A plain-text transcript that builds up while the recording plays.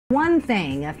One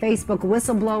thing a Facebook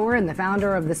whistleblower and the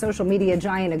founder of the social media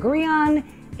giant agree on,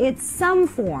 it's some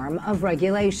form of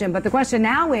regulation. But the question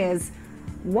now is,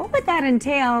 what would that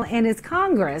entail, and is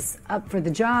Congress up for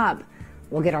the job?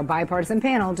 We'll get our bipartisan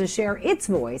panel to share its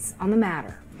voice on the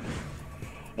matter.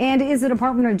 And is the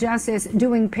Department of Justice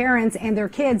doing parents and their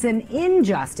kids an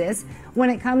injustice when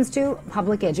it comes to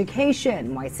public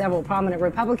education? Why several prominent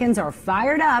Republicans are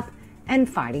fired up and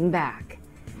fighting back.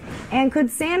 And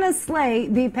could Santa's sleigh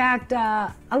be packed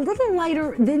a little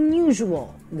lighter than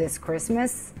usual this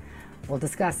Christmas? We'll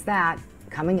discuss that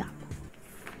coming up.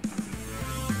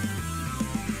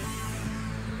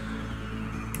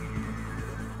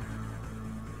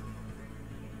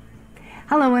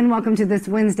 Hello and welcome to this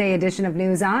Wednesday edition of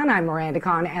News On. I'm Miranda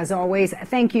Kahn. As always,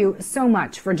 thank you so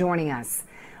much for joining us.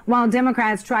 While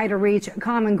Democrats try to reach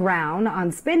common ground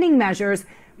on spending measures,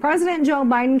 President Joe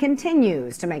Biden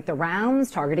continues to make the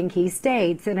rounds targeting key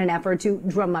states in an effort to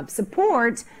drum up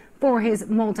support for his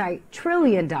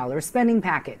multi-trillion-dollar spending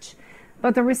package.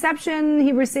 But the reception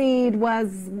he received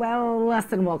was, well, less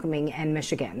than welcoming in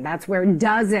Michigan. That's where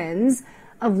dozens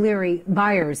of leery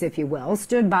buyers, if you will,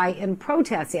 stood by in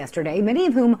protest yesterday, many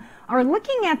of whom are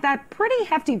looking at that pretty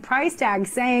hefty price tag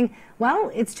saying, well,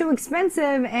 it's too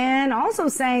expensive, and also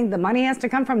saying the money has to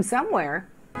come from somewhere.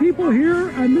 People here,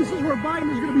 and this is where Biden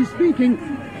is going to be speaking,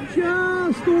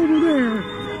 just over there.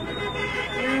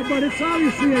 But it's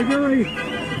obviously a very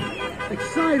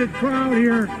excited crowd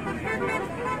here.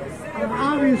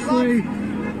 Obviously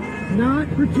not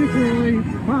particularly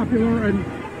popular and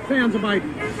fans of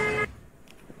Biden.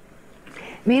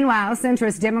 Meanwhile,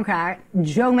 centrist Democrat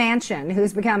Joe Manchin,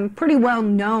 who's become pretty well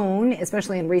known,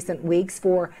 especially in recent weeks,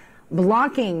 for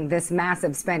blocking this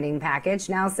massive spending package,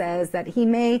 now says that he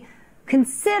may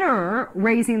consider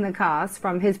raising the cost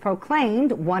from his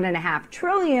proclaimed $1.5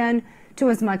 trillion to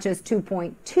as much as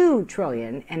 $2.2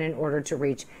 trillion, and in order to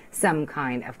reach some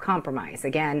kind of compromise.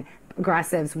 Again,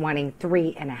 progressives wanting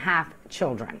 3.5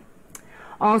 children.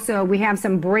 Also, we have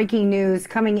some breaking news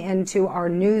coming into our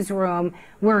newsroom.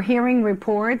 We're hearing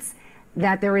reports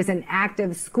that there is an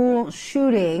active school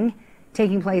shooting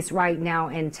taking place right now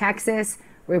in Texas.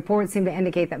 Reports seem to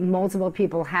indicate that multiple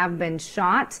people have been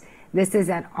shot. This is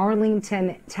at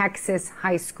Arlington, Texas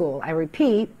High School. I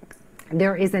repeat,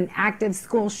 there is an active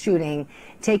school shooting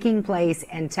taking place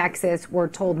in Texas. We're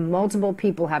told multiple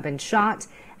people have been shot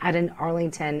at an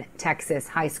Arlington, Texas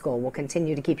high school. We'll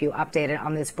continue to keep you updated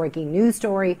on this breaking news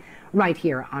story right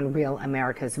here on Real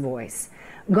America's Voice.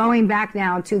 Going back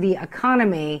now to the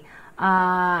economy,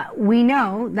 we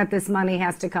know that this money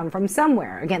has to come from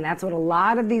somewhere. Again, that's what a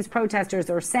lot of these protesters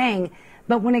are saying.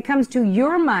 But when it comes to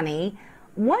your money,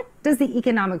 what does the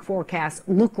economic forecast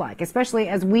look like, especially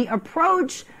as we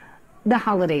approach the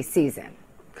holiday season?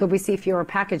 Could we see fewer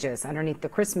packages underneath the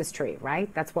Christmas tree,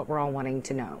 right? That's what we're all wanting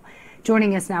to know.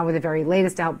 Joining us now with the very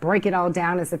latest to help break it all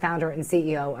down is the founder and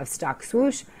CEO of Stock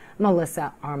Swoosh,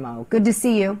 Melissa Armo. Good to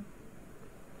see you.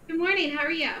 Good morning. How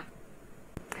are you?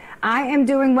 I am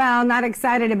doing well, not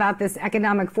excited about this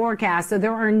economic forecast. So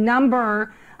there are a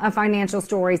number of financial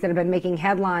stories that have been making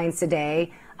headlines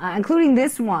today, including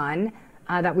this one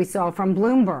that we saw from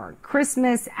Bloomberg.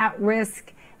 Christmas at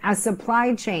risk as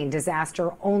supply chain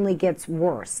disaster only gets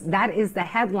worse. That is the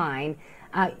headline.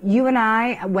 You and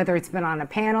I, whether it's been on a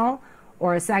panel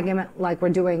or a segment like we're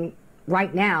doing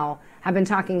right now, have been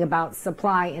talking about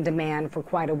supply and demand for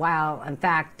quite a while. In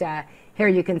fact, here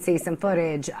you can see some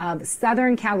footage of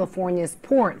Southern California's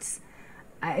ports.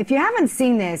 If you haven't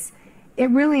seen this, it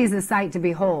really is a sight to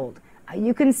behold.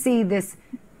 You can see this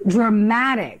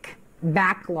dramatic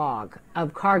backlog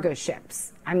of cargo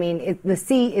ships. I mean, the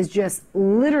sea is just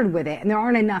littered with it, and there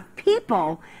aren't enough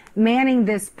people manning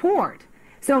this port.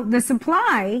 So the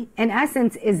supply, in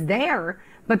essence, is there,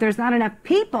 but there's not enough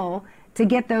people to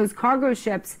get those cargo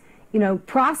ships,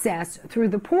 processed through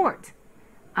the port.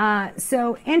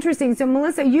 So interesting. So,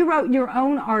 Melissa, you wrote your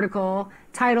own article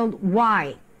titled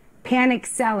 "Why Panic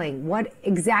Selling?" What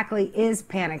exactly is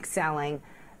panic selling?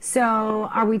 So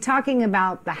are we talking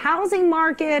about the housing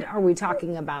market? Are we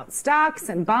talking about stocks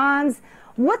and bonds?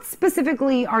 What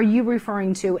specifically are you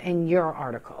referring to in your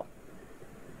article?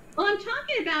 Well, I'm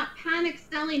talking about panic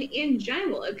selling in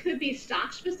general. It could be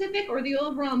stock specific or the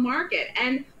overall market.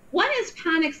 And what is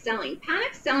panic selling?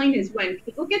 Panic selling is when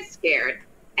people get scared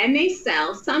and they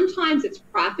sell. Sometimes it's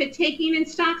profit taking in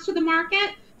stocks or the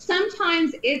market.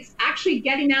 Sometimes it's actually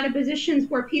getting out of positions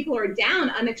where people are down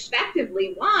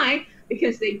unexpectedly. Why?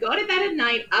 because they go to bed at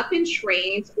night up in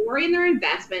trades or in their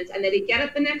investments, and then they get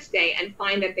up the next day and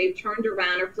find that they've turned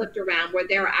around or flipped around where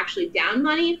they're actually down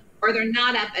money or they're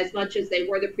not up as much as they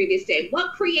were the previous day.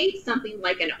 What creates something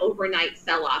like an overnight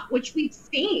sell-off, which we've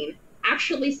seen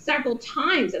actually several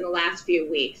times in the last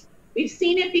few weeks? We've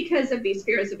seen it because of these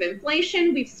fears of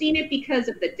inflation. We've seen it because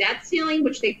of the debt ceiling,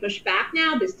 which they pushed back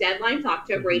now. This deadline to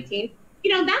October 18th.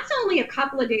 You know, that's only a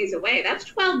couple of days away. That's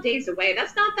 12 days away.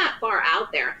 That's not that far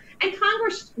out there. And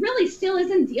Congress really still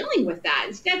isn't dealing with that.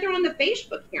 Instead, they're on the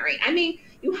Facebook hearing. I mean,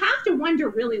 you have to wonder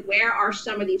really where are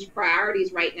some of these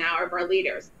priorities right now of our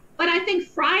leaders. But I think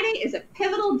Friday is a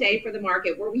pivotal day for the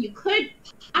market where you could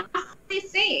possibly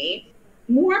see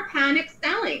more panic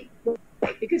selling,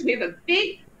 because we have a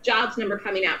big jobs number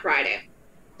coming out Friday.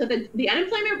 So the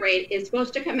unemployment rate is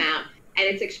supposed to come out, and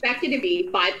it's expected to be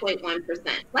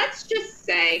 5.1%. Let's just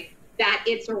say that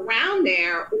it's around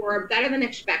there or better than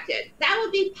expected. That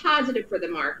would be positive for the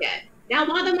market. Now,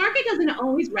 while the market doesn't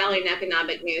always rally in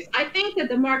economic news, I think that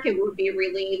the market would be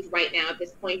relieved right now at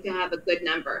this point to have a good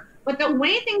number. But the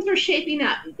way things are shaping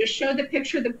up, just show the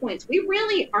picture of the points, we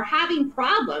really are having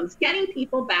problems getting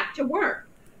people back to work.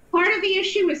 Part of the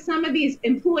issue is some of these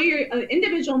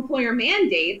individual employer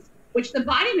mandates, which the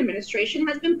Biden administration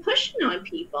has been pushing on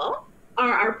people,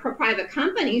 our private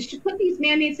companies, to put these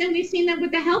mandates in. We've seen that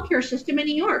with the healthcare system in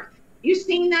New York. You've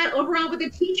seen that overall with the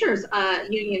teachers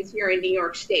unions here in New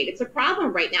York State. It's a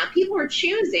problem right now. People are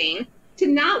choosing to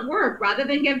not work rather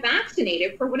than get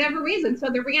vaccinated for whatever reason. So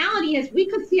the reality is we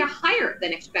could see a higher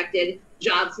than expected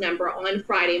jobs number on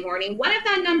Friday morning. What if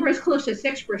that number is close to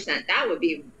 6%? That would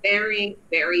be very,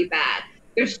 very bad.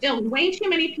 There's still way too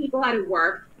many people out of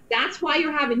work. That's why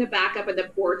you're having the backup of the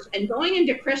ports. And going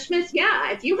into Christmas,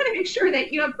 yeah, if you want to make sure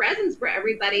that you have presents for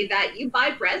everybody that you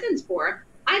buy presents for,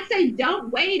 I'd say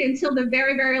don't wait until the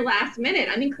very, very last minute.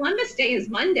 I mean, Columbus Day is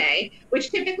Monday,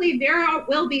 which typically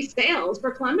will be sales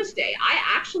for Columbus Day. I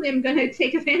actually am going to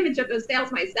take advantage of those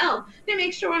sales myself to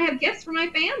make sure I have gifts for my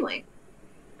family.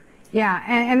 Yeah,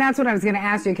 and that's what I was going to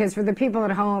ask you, because for the people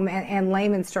at home, and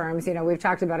layman's terms, you know, we've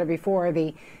talked about it before,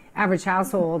 the average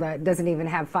household doesn't even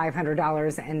have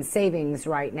 $500 in savings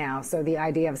right now. So the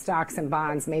idea of stocks and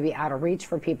bonds may be out of reach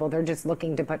for people. They're just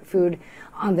looking to put food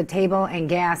on the table and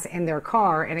gas in their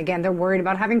car. And again, they're worried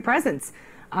about having presents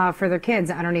for their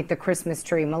kids underneath the Christmas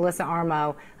tree. Melissa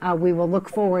Armo, we will look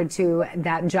forward to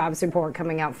that jobs report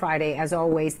coming out Friday. As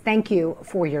always, thank you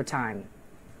for your time.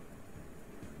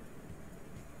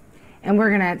 And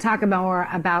we're going to talk more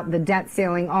about the debt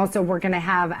ceiling. Also, we're going to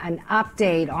have an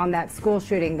update on that school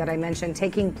shooting that I mentioned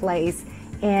taking place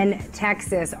in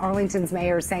Texas. Arlington's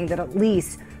mayor is saying that at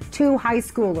least 2 high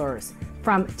schoolers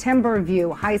from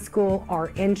Timberview High School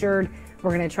are injured.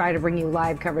 We're going to try to bring you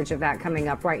live coverage of that coming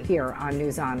up right here on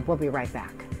News On. We'll be right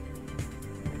back.